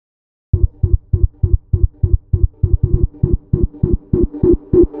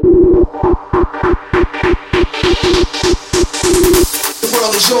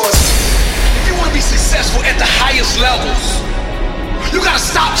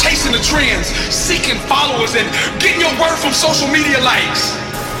chasing the trends, seeking followers, and getting your word from social media likes.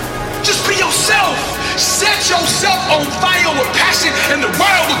 Just be yourself. Set yourself on fire with passion, and the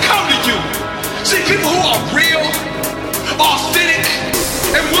world will come to you. See, people who are real, authentic,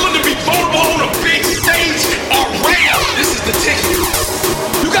 and willing to be vulnerable on a big stage are rare. This is the ticket.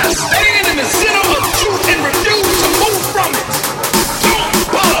 You gotta stand in the center of truth and refuse to move from it. Don't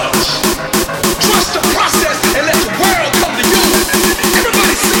budge. Trust the process and let the world come to you.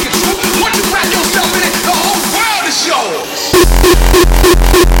 Everybody's seeking truth. Once you wrap yourself in it, the whole world is yours.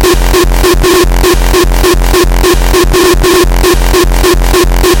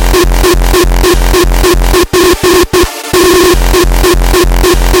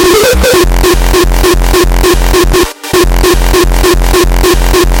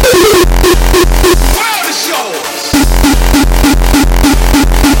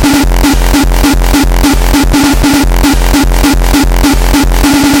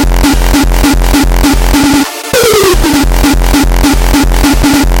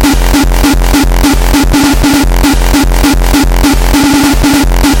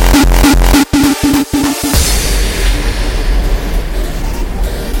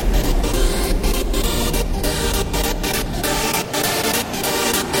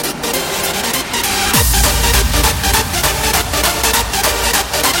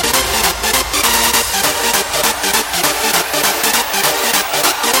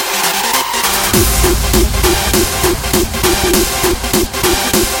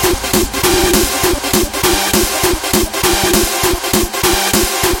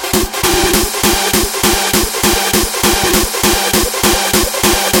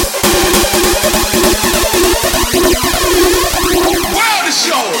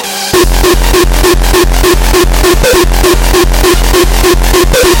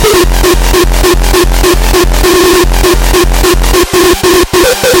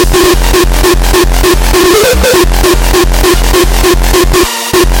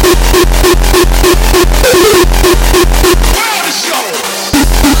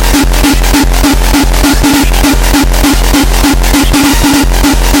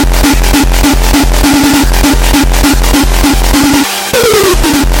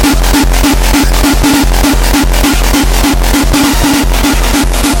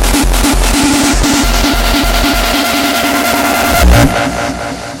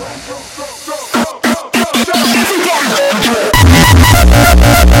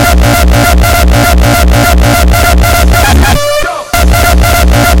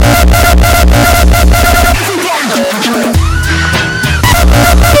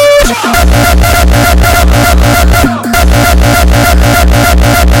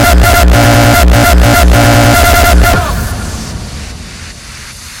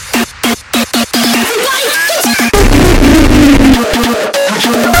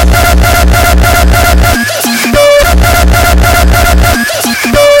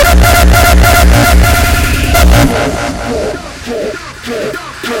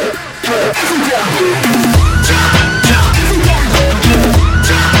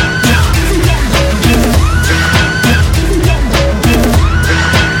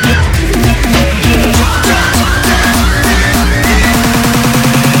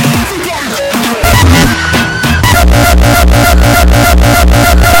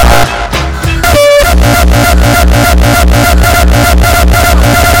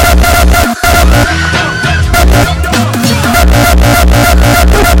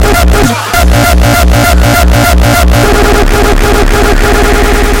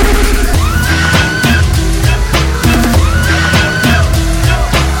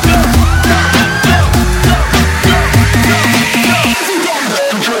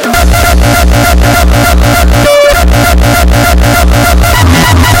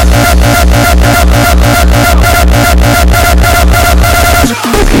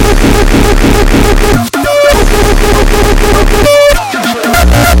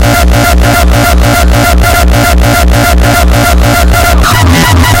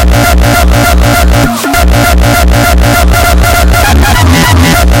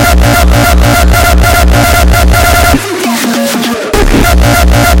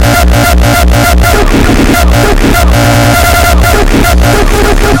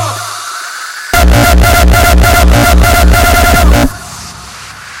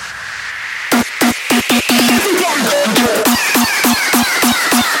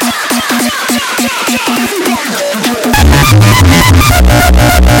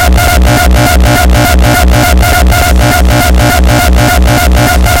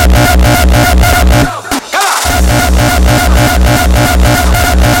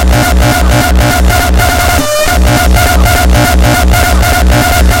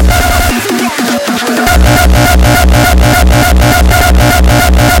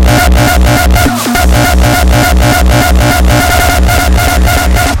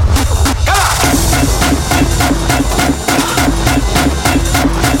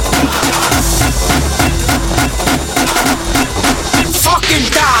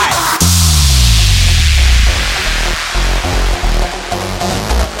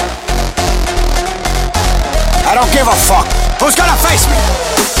 a fuck. Who's gonna face me?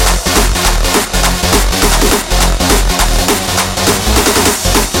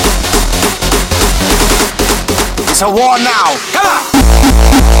 It's a war now. Come on!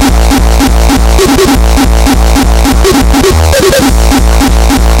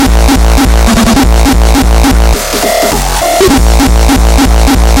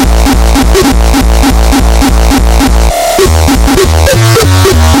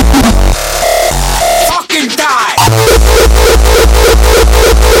 Fucking die!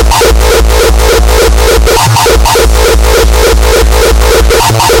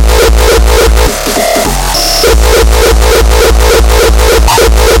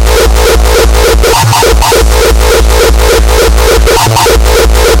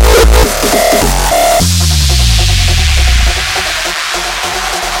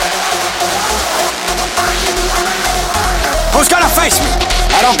 Who's gonna face me?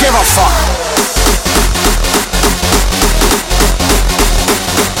 I don't give a fuck.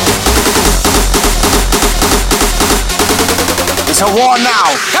 It's a war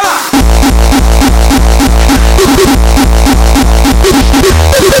now. Come on!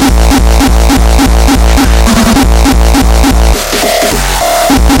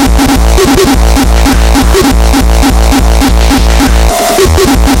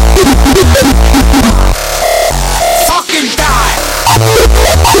 Fucking die!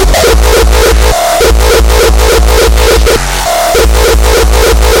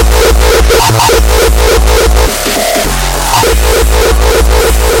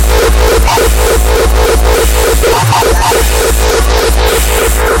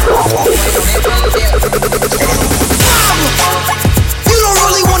 You don't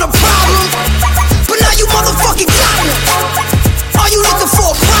really want a problem, but now you motherfucking got one. Are you looking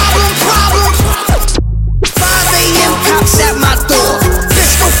for a problem? 5 a.m. cops at my door.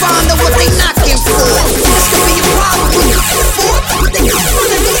 Bitch, go find out what they knocking for. This could be a problem.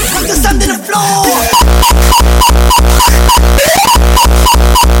 There's under the floor.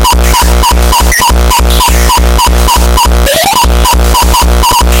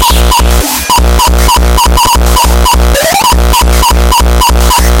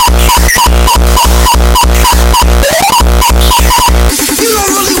 You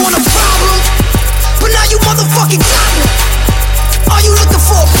don't really want a problem, but now you motherfucking got one. Are you looking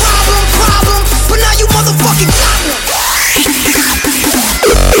for a problem? But now you motherfucking got one.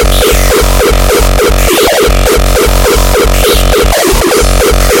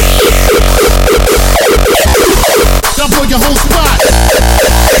 Double your whole spot.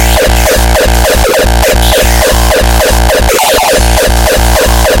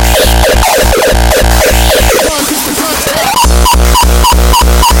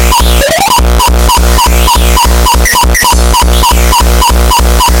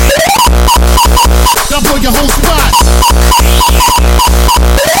 Double your whole spot.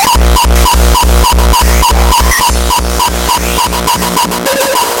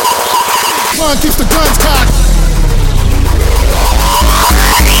 Come on, keep the guns cocked.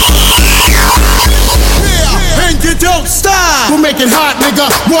 And you don't stop. We'll make it hot,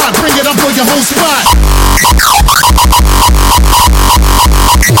 nigga. What? Bring it up on your whole spot.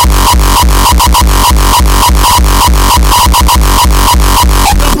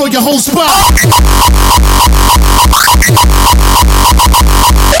 Up on your whole spot.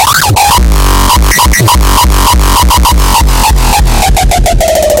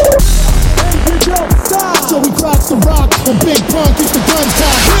 So we drop the rock, the big punk, keep the guns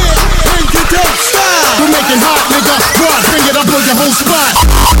cocked. And you don't stop. We'll make it hot, nigga. What? Bring it up on your whole spot.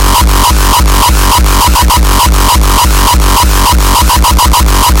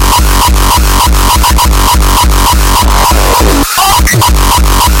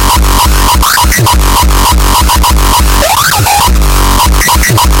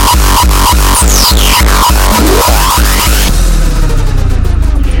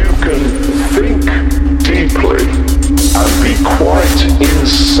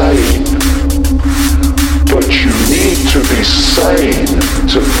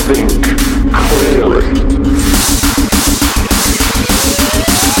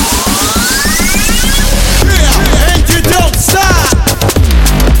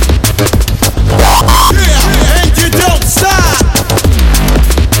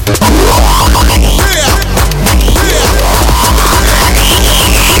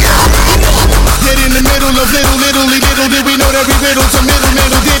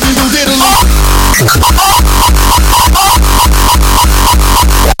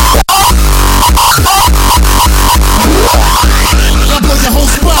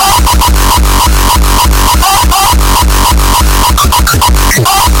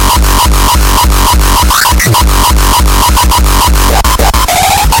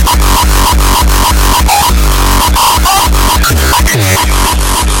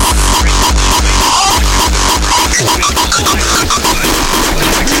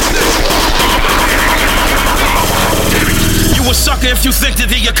 if you think that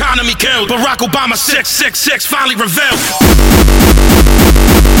the economy killed Barack Obama 666 finally revealed.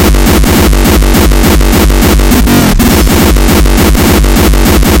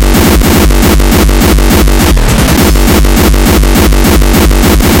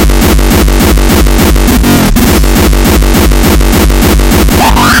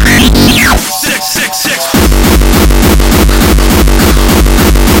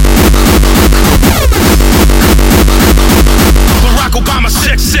 Barack Obama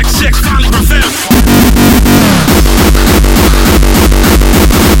 666 finally revealed.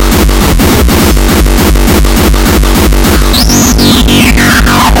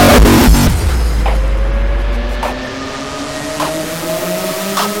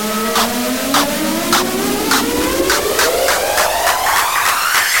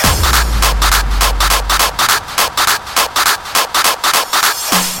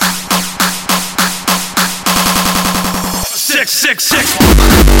 Six,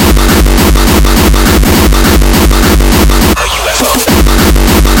 six.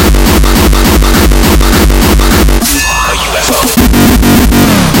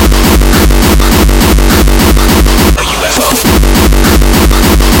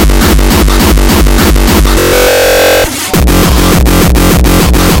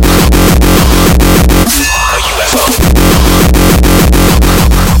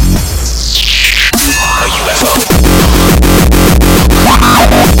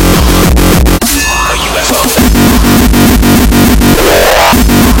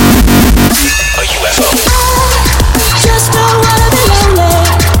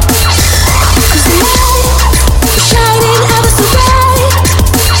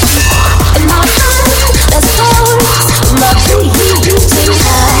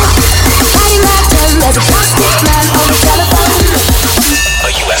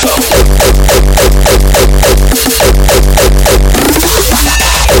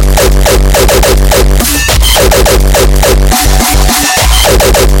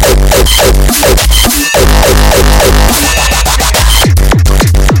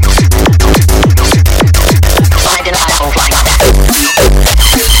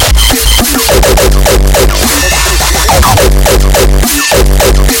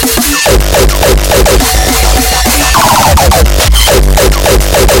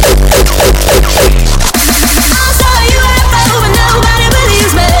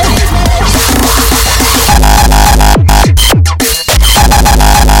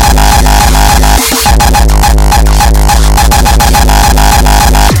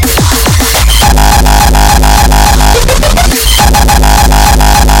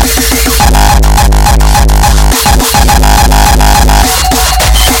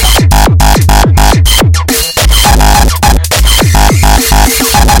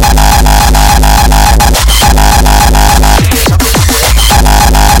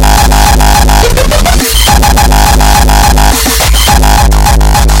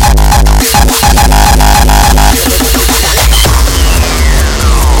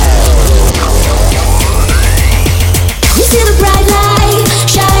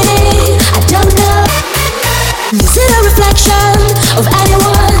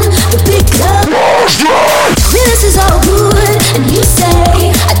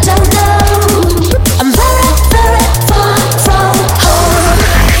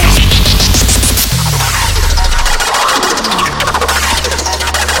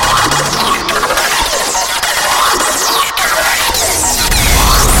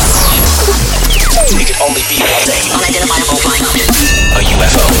 We'll be right back.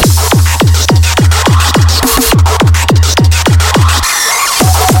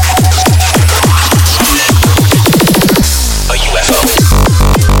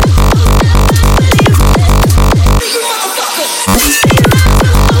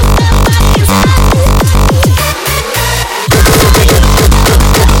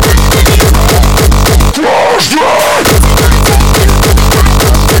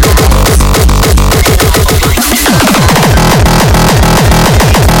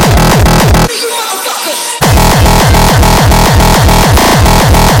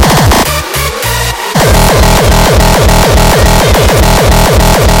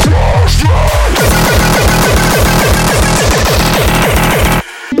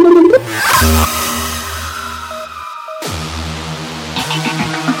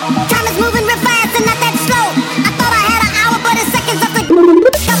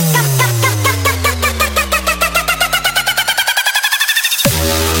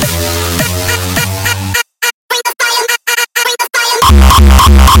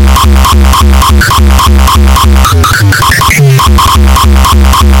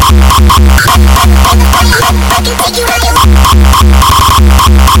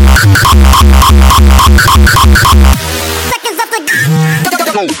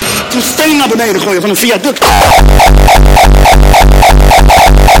 Een steen naar beneden gooien van een viaduct.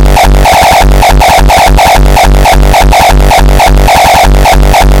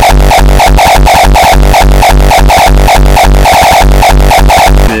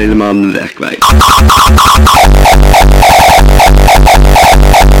 Helemaal de weg kwijt.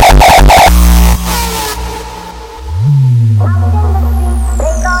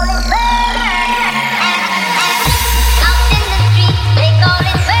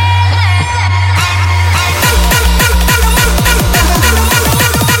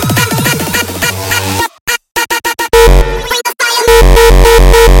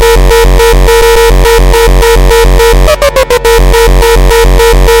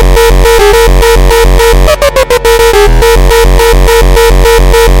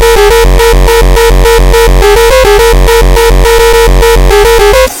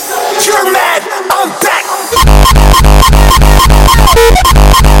 You're mad, I'm back.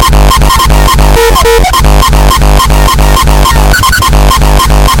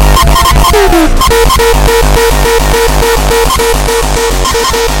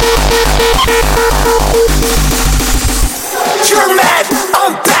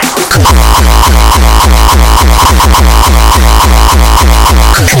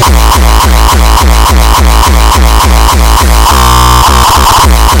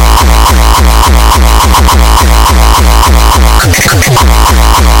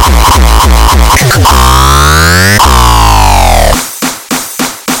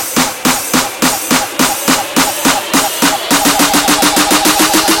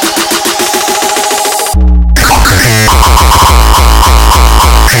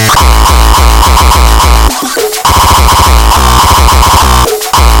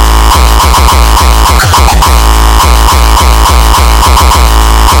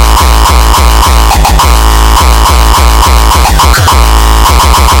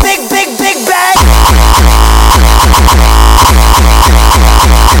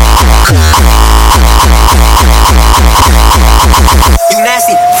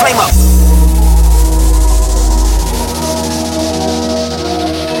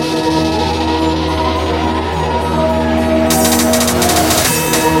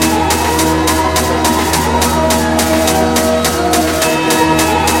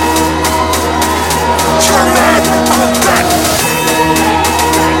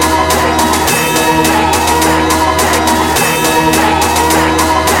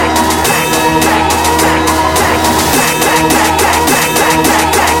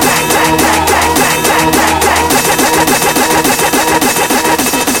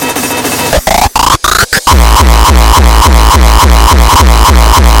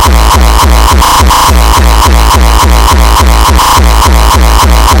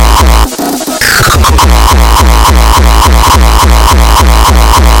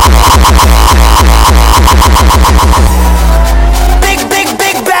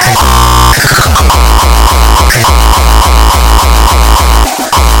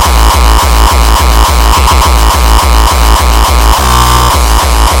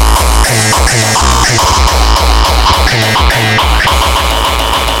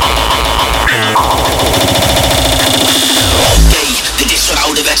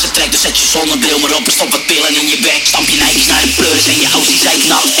 Zet je zonnebril maar op en stop wat pillen in je bek. Stamp je nijkjes naar de pleuris en je oudsie zei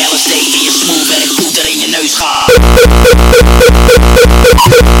nat. LSD in je smoel, werk poeder in je neus gaat.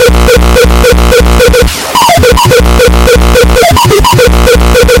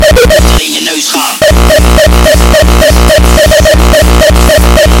 Poeder in je neus gaat.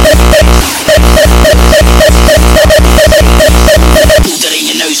 Poeder in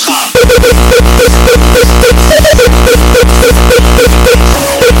je neus gaat.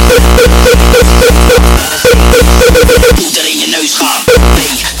 Poeder in je neus gaan. Hey,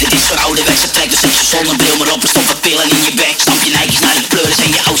 dit is zo'n ouderwetse trek, dus zet je zonnebril maar op en stop wat pillen in je bek. Stamp je nijkjes naar de pleuris en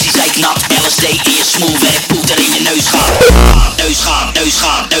je oudsie zei nat. LSD in je smoel, werk poeder in je neus gaan. Neus gaan, neus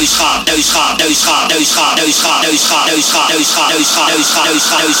gaan, neus gaan, neus gaan, neus gaan, neus gaan, neus gaan, neus gaan, neus gaan, neus gaan, neus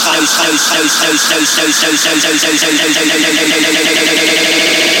gaan, neus gaan, neus gaan, neus gaan, neus gaan, neus gaan, neus gaan,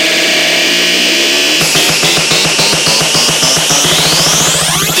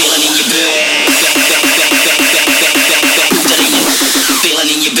 pillen in je bek, pillen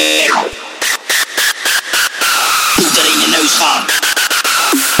in je bek, poeder in je neus gaan.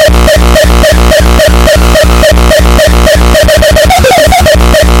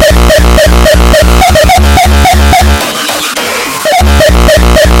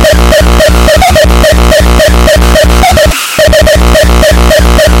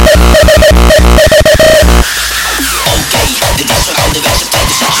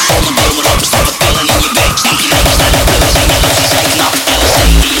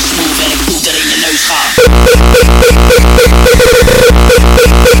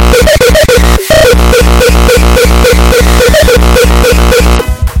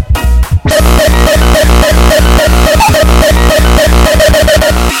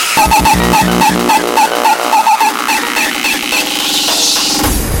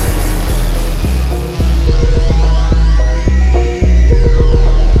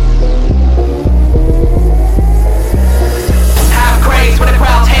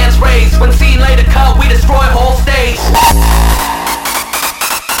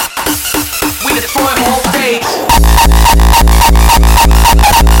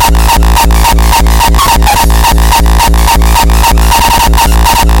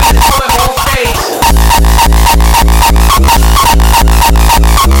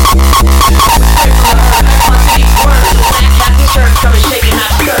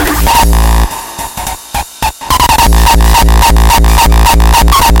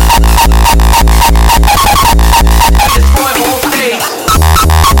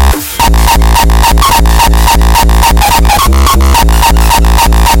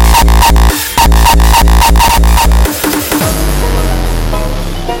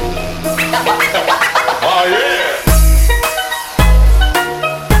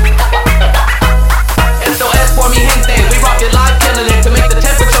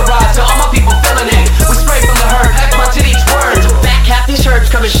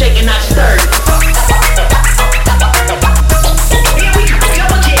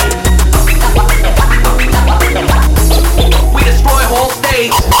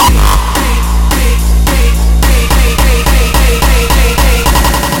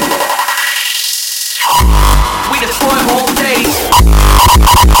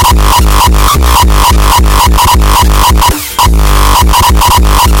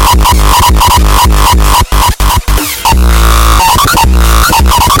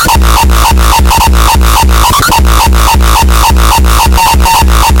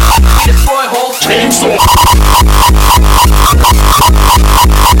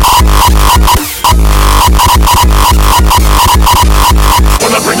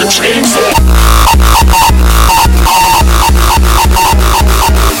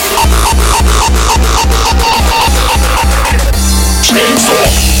 chainsaw.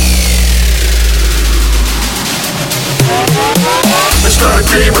 It's the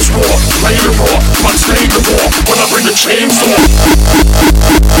game is raw, play the raw, but stay the raw when I bring the chainsaw.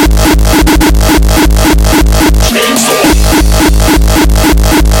 Chainsaw.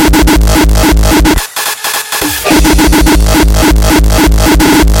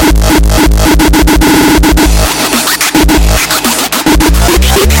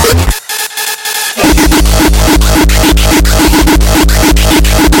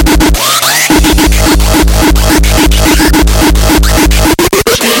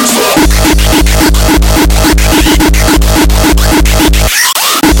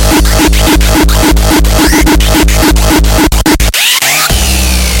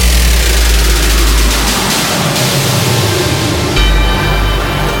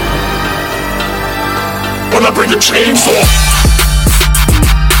 When I bring the chainsaw.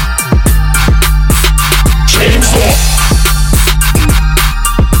 Chainsaw.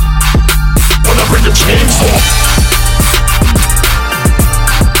 When I bring the chainsaw.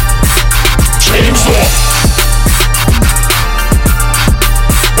 Chainsaw.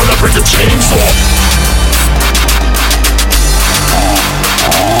 When I bring the chainsaw.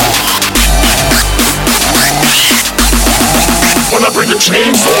 When I bring the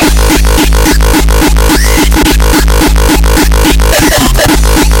chainsaw.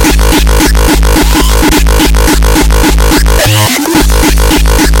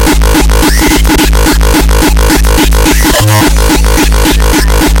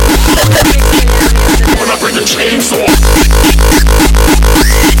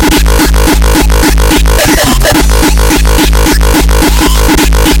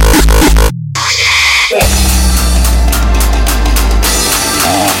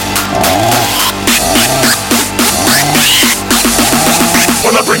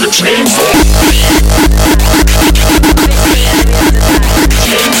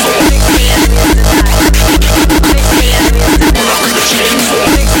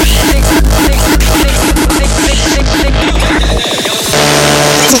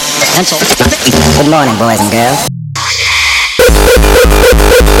 Good morning, boys and girls.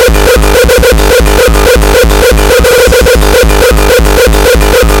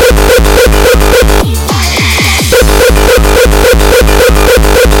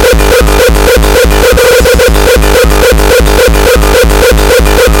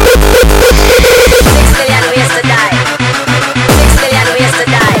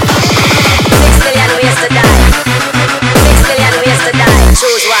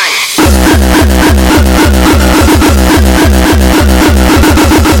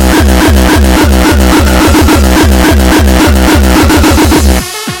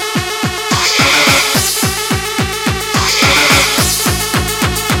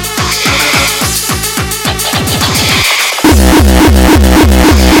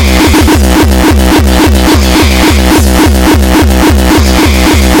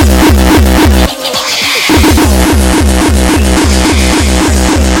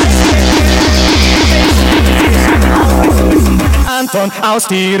 Aus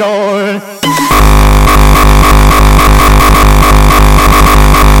Tirol.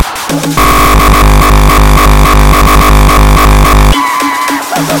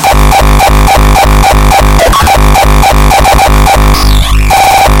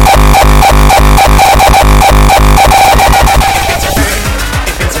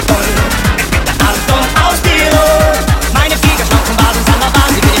 Meine Flieger schwanken Basen,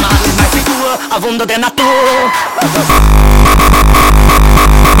 Sanderbasen, sie will die Maden, meine Figur, ein Wunder der Natur.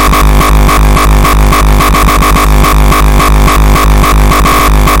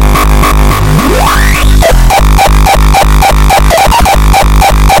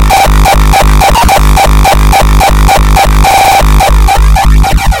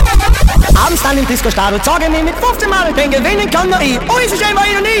 Im Disco-Stadel, sage mir mit 15 Mal, ich bin gewinnen kann nur ich. Oh, ist so schön, war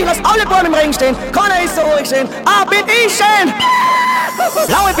ich noch nie, lass alle Bäume im Regen stehen. Keiner ist so ruhig stehen, bin ich schön.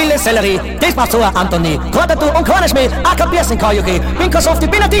 Blaue Pille, Sellerie, das macht so ein Antonie. Quadratur und Kornschmäh, kapierst den Karaoke. Bin kein Soft, ich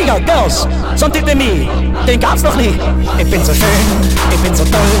bin ein Tiger, Girls, so ein Typ wie mich, den gab's noch nie. Ich bin so schön, ich bin so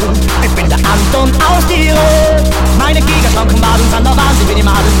toll, ich bin der Anton aus Tirol. Meine gigaschlanken Maden sind der Wahnsinn wie die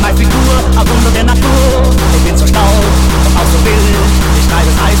Maden, meine Figur, ein Wunder der Natur. Ich bin so stark und auch so wild, ich schneide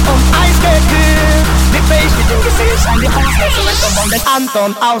das Eis und Eisgekühlt. Mit Fisch, mit dem Gesicht an die Hauswäsche von den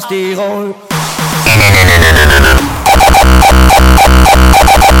Anton aus Tirol.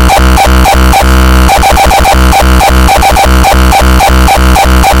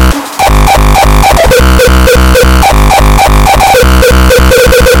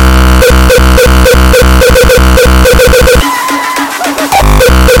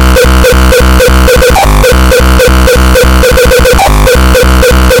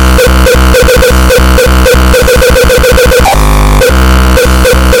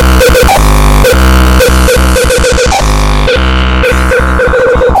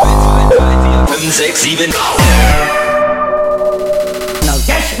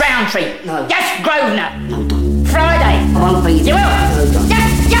 country. No. Yes, Grosvenor. No, Don. Friday. I won't be You there. will. No, Don.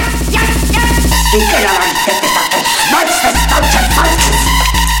 Yes. Die Kinder des schmolzes deutschen Volkes.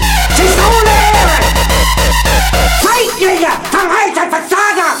 Sie ist ohne Ehre. Feiglinge, verreiter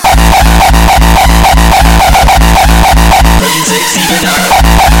Versager. 5, 6, 7, 8.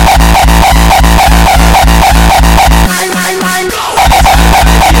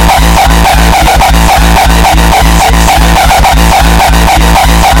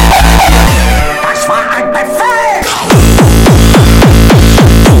 Das war ein Befehl!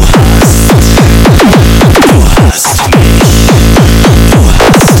 Du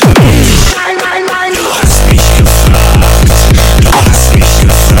hast mich. Nein! Du hast mich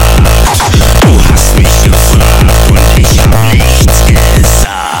gefragt. Du hast mich gefragt und ich hab nichts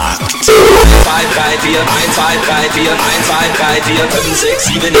gesagt. 5, 3, 4, 1, 2, 3, 4, 1, 2, 3, 4, 5, 6,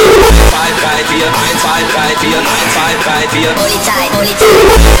 7, 8. 5, 3, 4, 1, 2, 3, 4, 1, 2, 3, 4. Polizei. 5,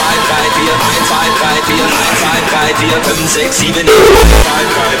 3, 4, 1, 2, 3, 4, 1, 2, 3, 4, 5, 6, 7, 8.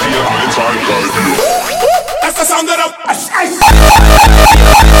 5, 3, 4, 1, 2, 3, 4. That's the sound of the...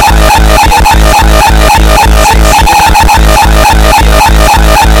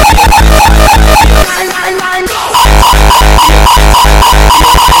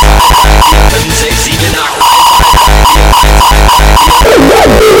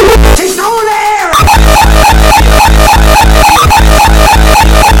 She's all there!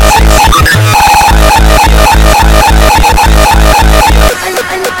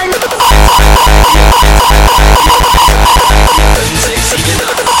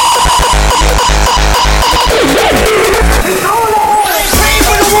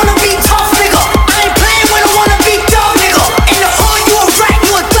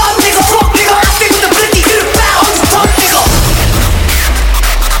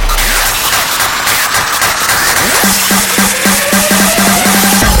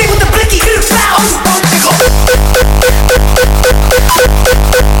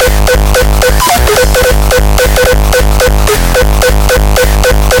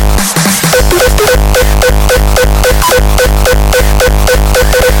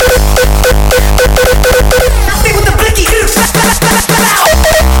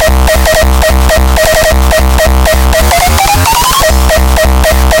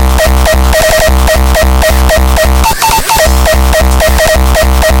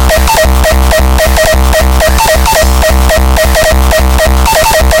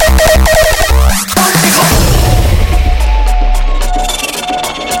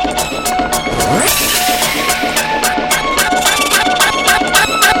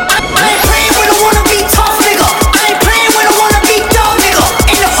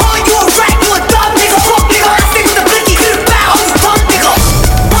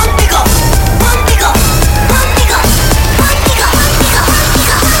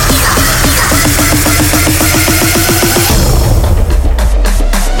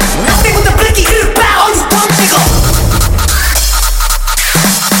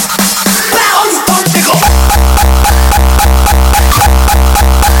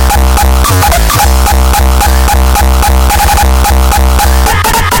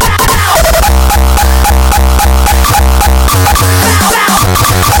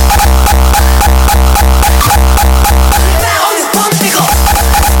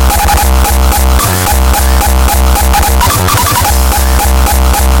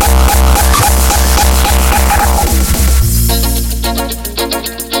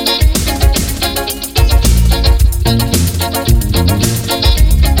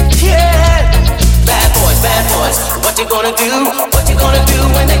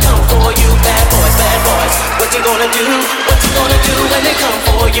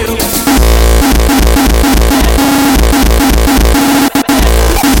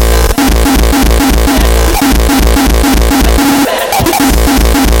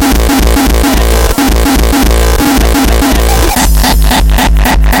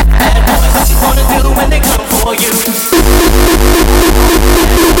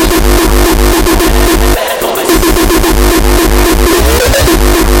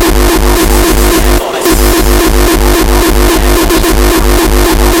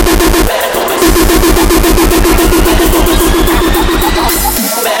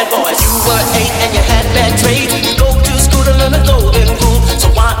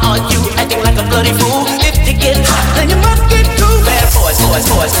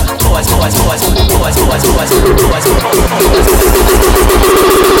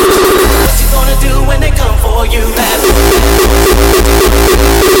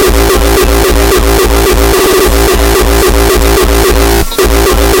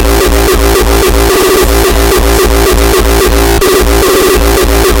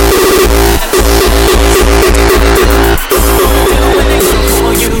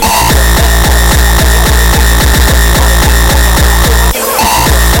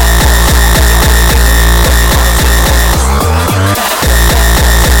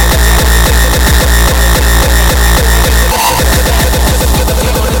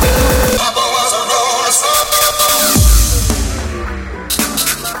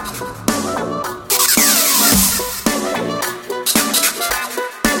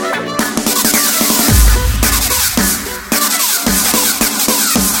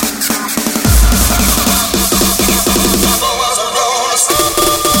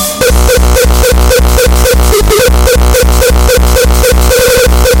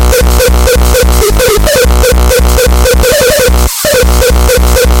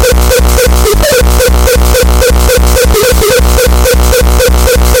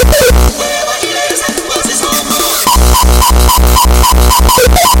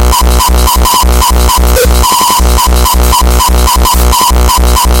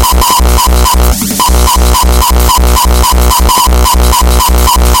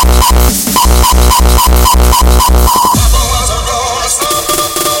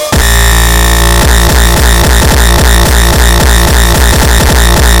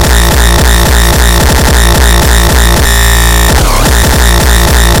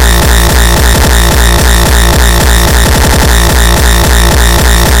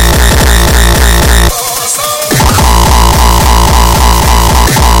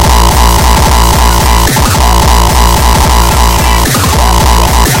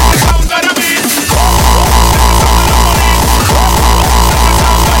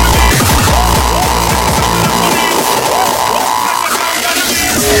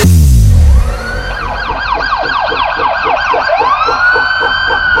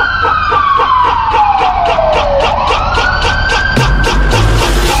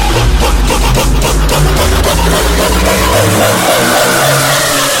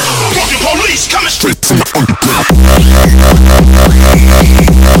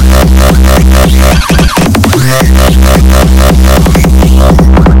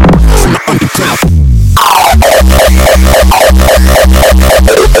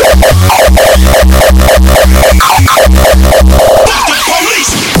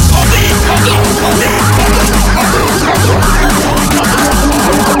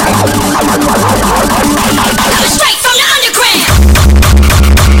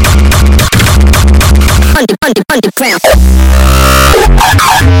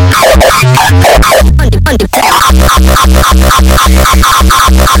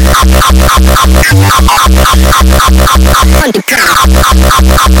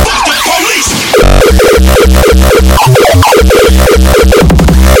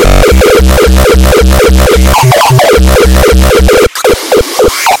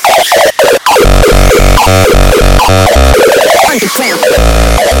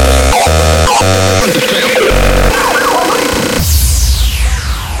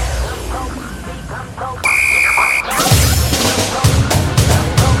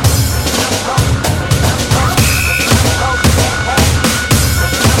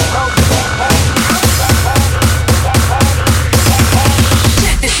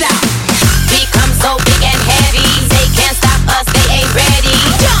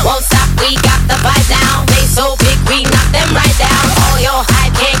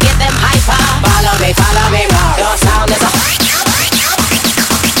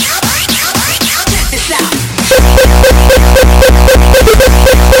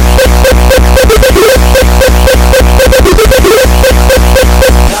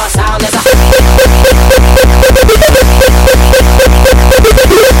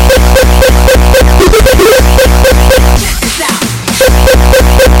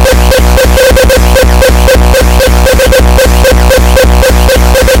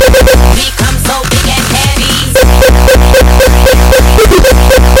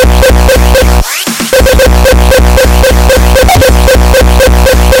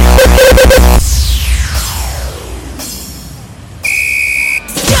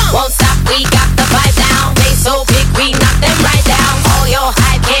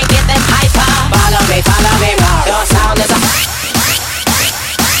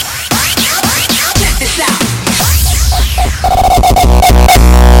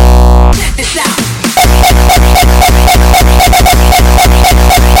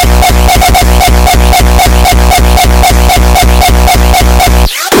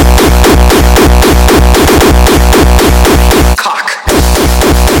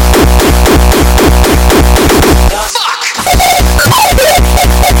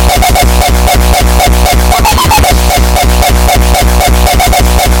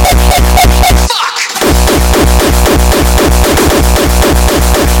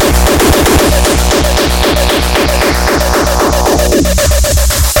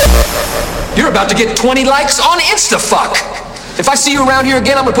 About to get 20 likes on InstaFuck. If I see you around here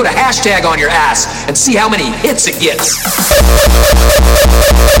again, I'm gonna put a hashtag on your ass and see how many hits it gets.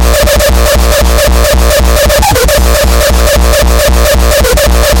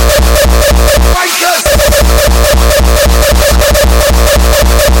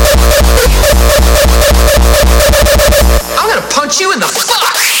 I'm gonna punch you in the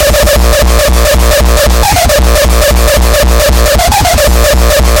fuck.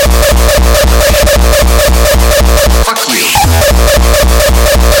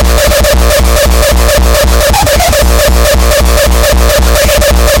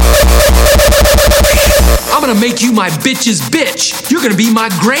 Make you my bitch's bitch. You're gonna be my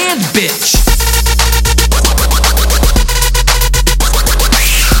grand bitch.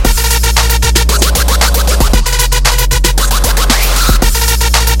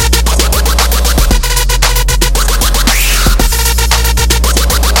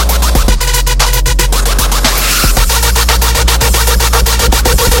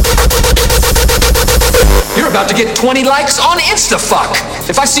 about to get 20 likes on InstaFuck.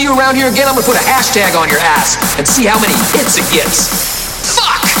 If I see you around here again, I'm gonna put a hashtag on your ass and see how many hits it gets.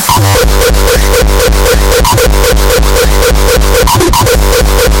 Fuck!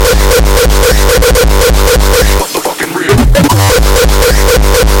 Motherfucking real.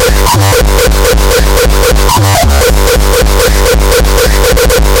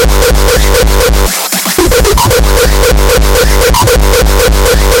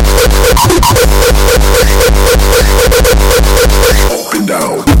 Up and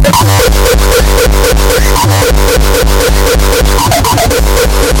down.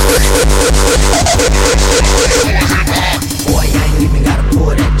 Boy, I ain't even gotta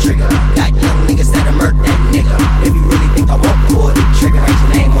pull that trigger. Got young niggas that'll murk that nigga. If you really think I won't pull the trigger, write your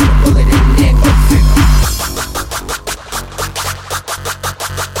name on the bullet and then go figure.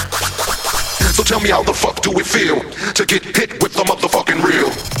 So tell me how the fuck do it feel to get hit with the motherfucking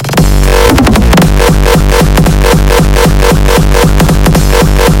real?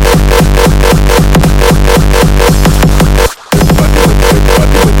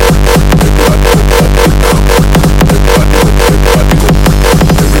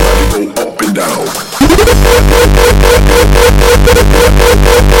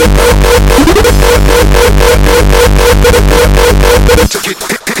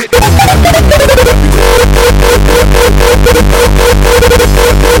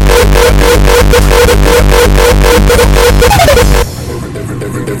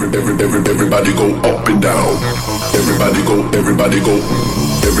 Everybody go up and down. Everybody go, everybody go,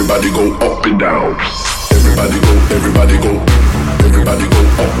 everybody go up and down. Everybody go, everybody go, everybody go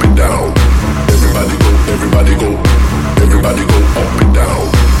up and down. Everybody go, everybody go, everybody go up and down.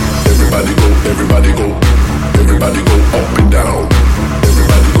 Everybody go, everybody go, everybody go up and down.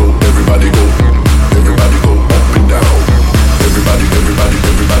 Everybody go, everybody go, everybody go up and down. Everybody, everybody,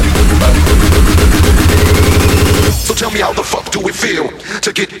 everybody, everybody, everybody. So tell me how the fuck do it feel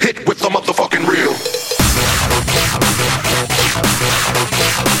to get hit with the motherfucking real?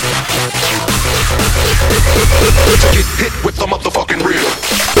 To get hit with the motherfucking real.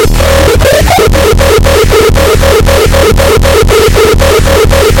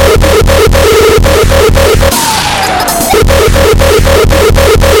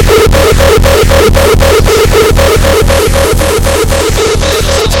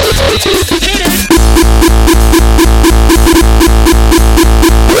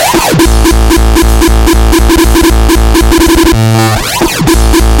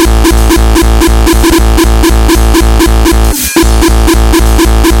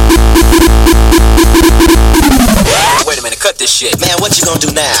 Man, what you gonna do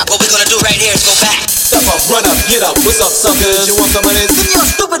now? What we gonna do right here is go back. Step up, run up, get up. What's up, suckers? You want some of this? Give me a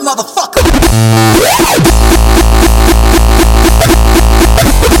stupid motherfucker.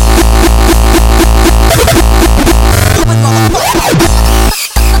 Stupid motherfucker.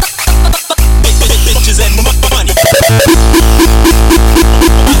 Bitches and money.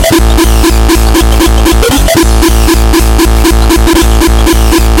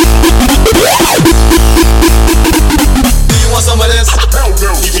 Some of this,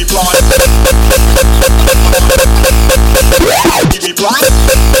 give me blood. Give me blood.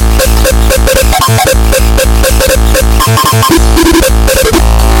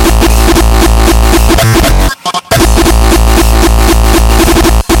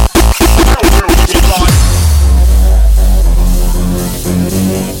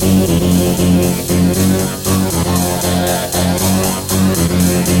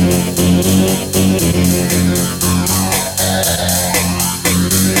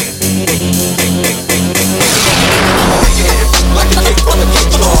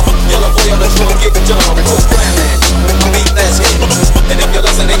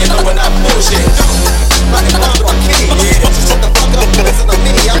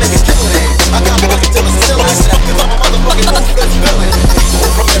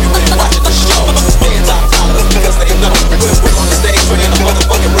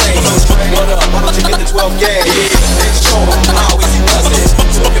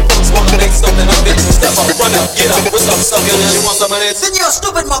 You want some of this? Then you're a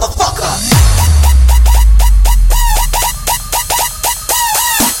stupid motherfucker.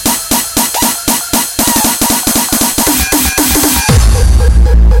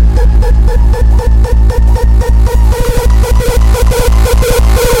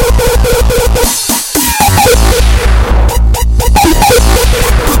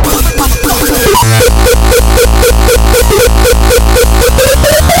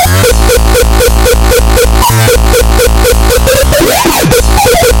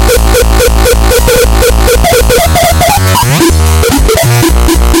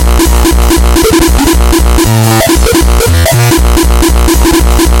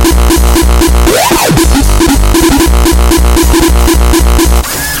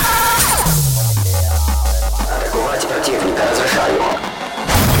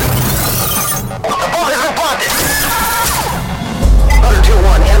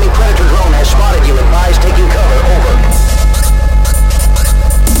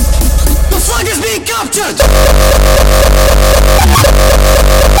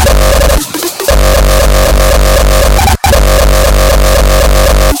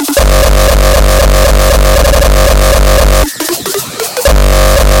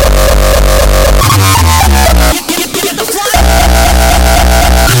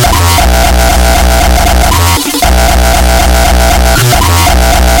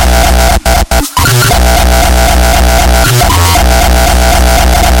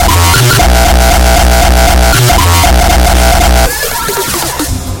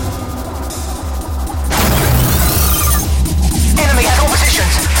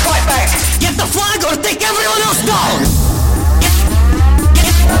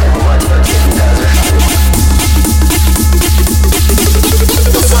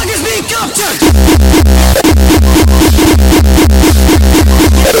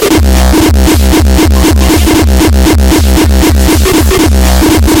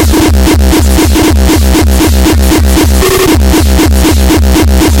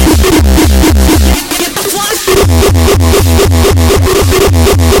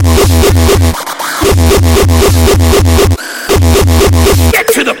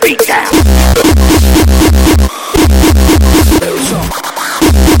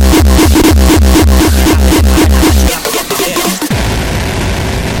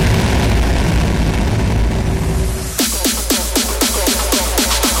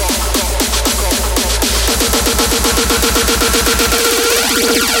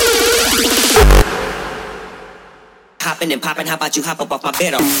 popping and popping. How about you hop up off my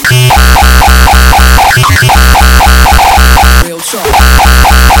bed? Real talk.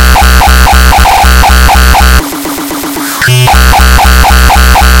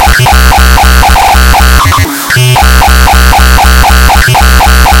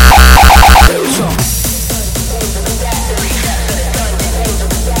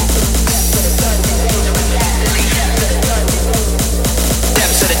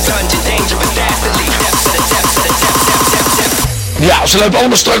 Ja, ze lopen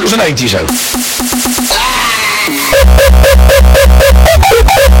allemaal strak als een eentje zo.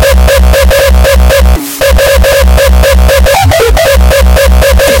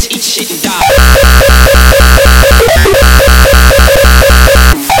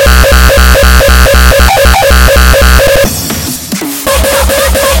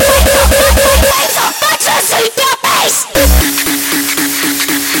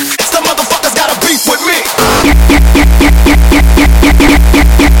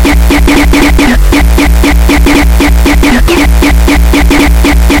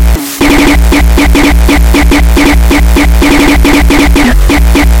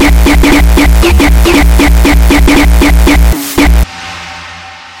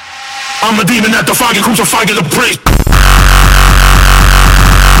 I'm a demon at the fucking crucifying the priest.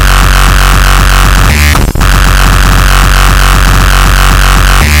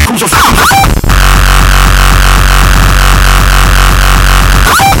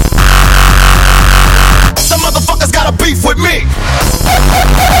 Some motherfuckers got a beef with me.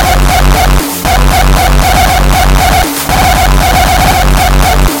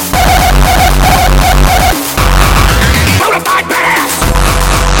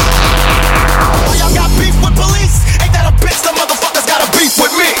 Y'all got beef with police?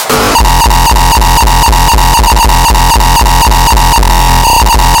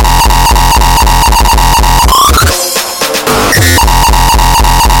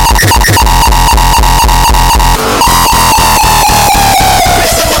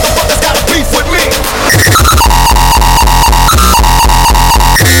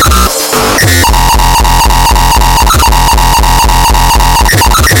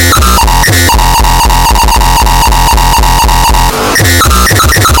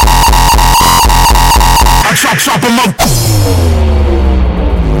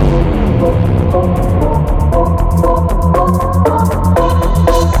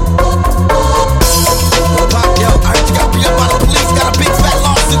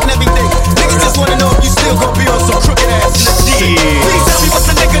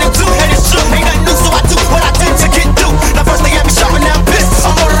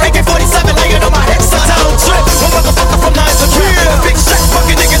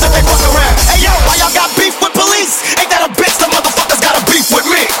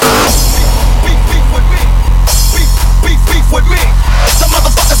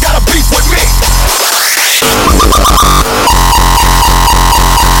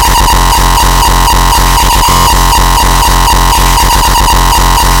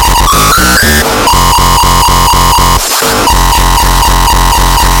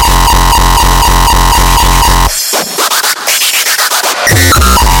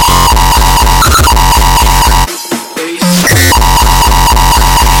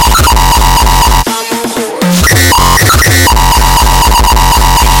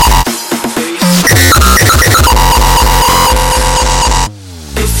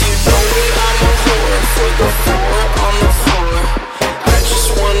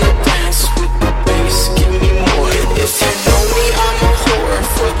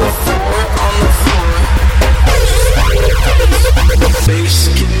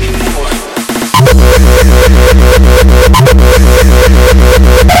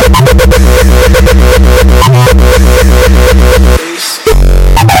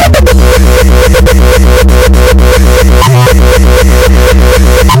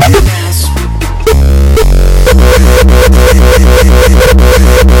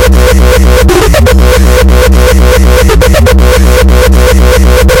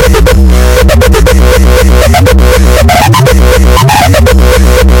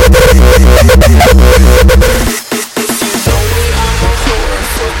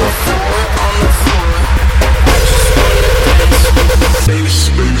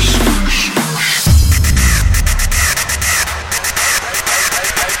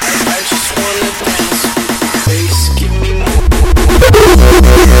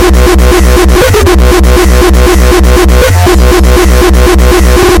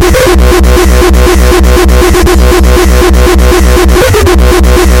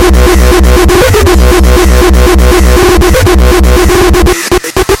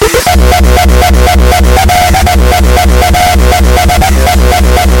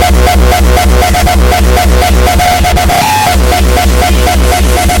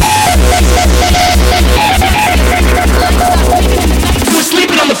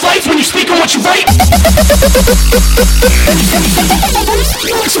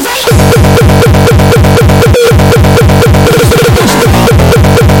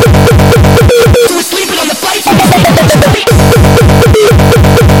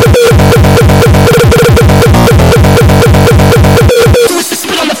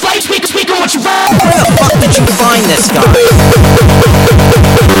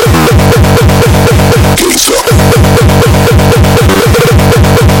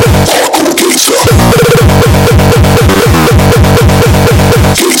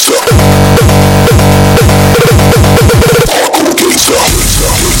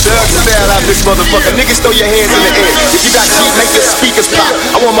 your hands in the air. If you got teeth, make your speakers pop.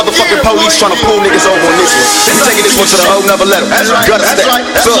 I want motherfucking police trying to pull niggas over on this one. We taking this one to the whole nother level. Gutter step,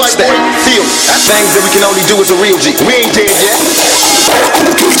 thug step, feel me. Things that we can only do as a real G. We ain't dead yet.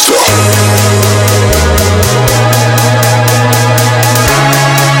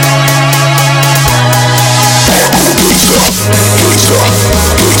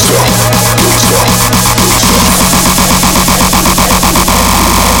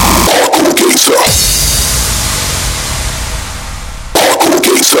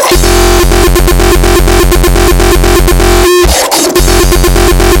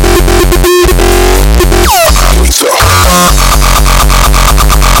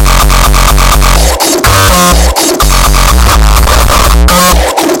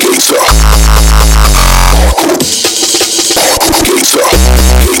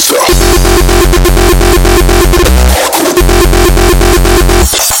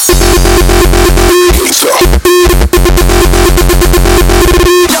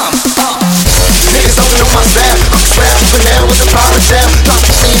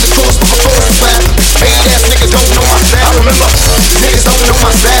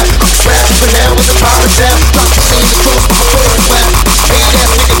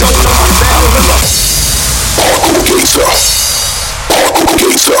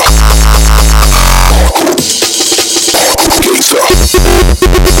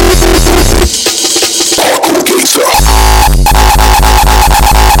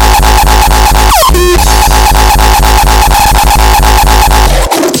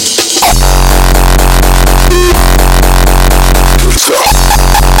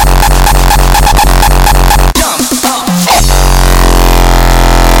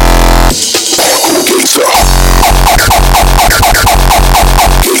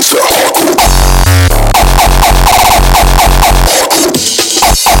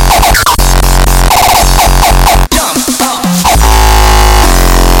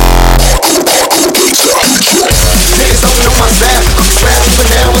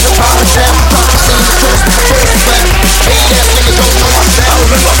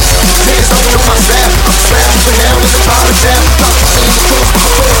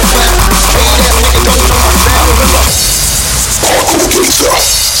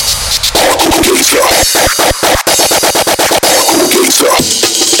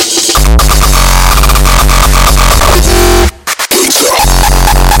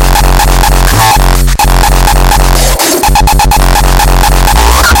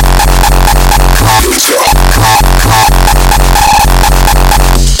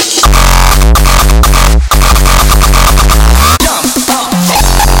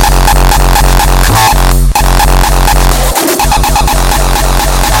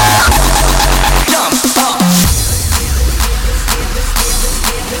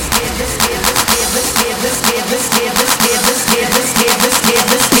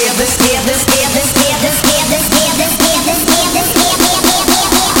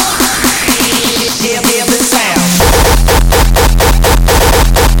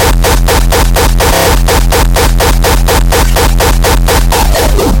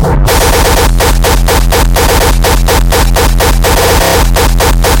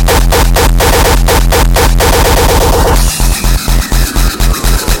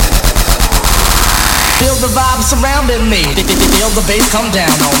 Surrounding me, feel the bass come down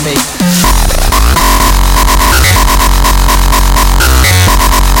on me.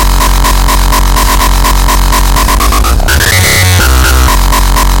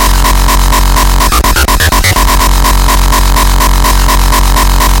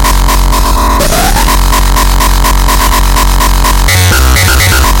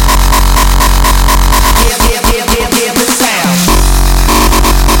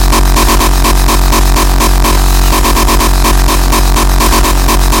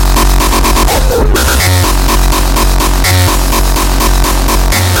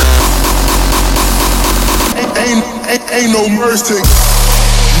 Ain't no mercy.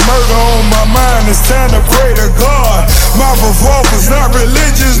 Murder on my mind, it's time to pray to God. My revolver's not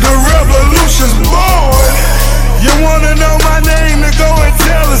religious, the revolution's born. You wanna know my name, then go and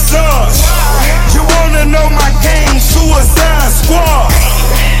tell the stars. You wanna know my game, Suicide Squad.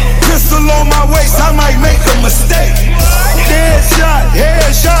 Pistol on my waist, I might make a mistake.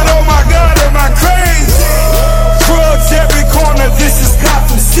 Headshot, oh my God, am I crazy? Drugs every corner, this is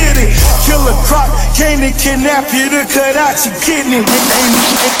Gotham City. Killer Croc came to kidnap you to cut out your kidney. Ain't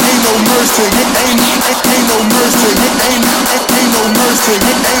no mercy, ain't no mercy, ain't no mercy, ain't no mercy,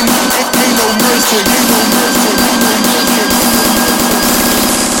 ain't no mercy.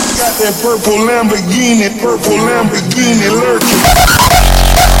 Got that purple Lamborghini lurking.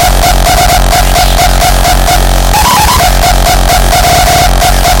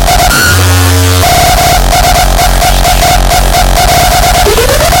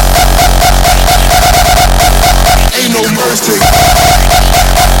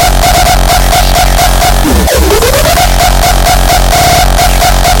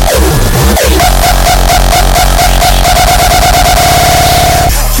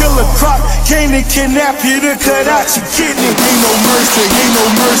 kidnap you to cut out your kidney. Ain't no mercy, ain't no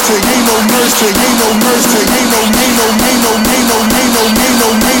mercy, ain't no mercy, ain't no mercy, ain't no, ain't no, ain't no, ain't no, ain't no, ain't no, ain't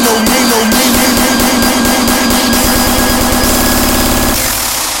no, ain't no, ain't no.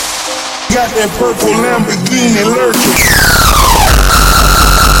 Got that purple Lamborghini lurking.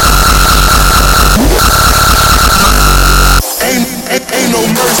 Ain't no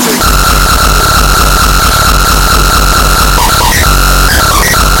mercy.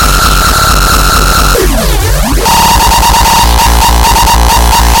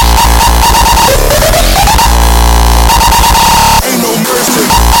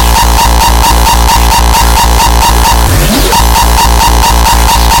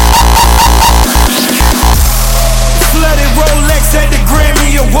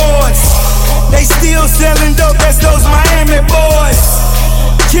 They still selling dope, that's those Miami boys.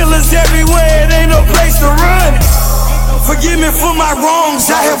 Killers everywhere, it ain't no place to run. Forgive me for my wrongs,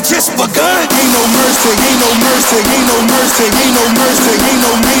 I have just begun. Ain't no mercy, ain't no mercy, ain't no mercy, ain't no mercy, ain't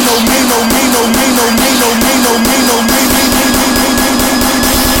no, ain't no, ain't no, ain't no, ain't no, ain't no, ain't no, ain't no, ain't no.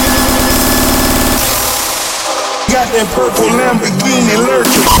 Got that purple Lamborghini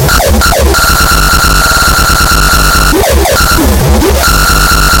lurking.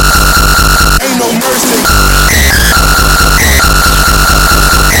 Ain't no mercy.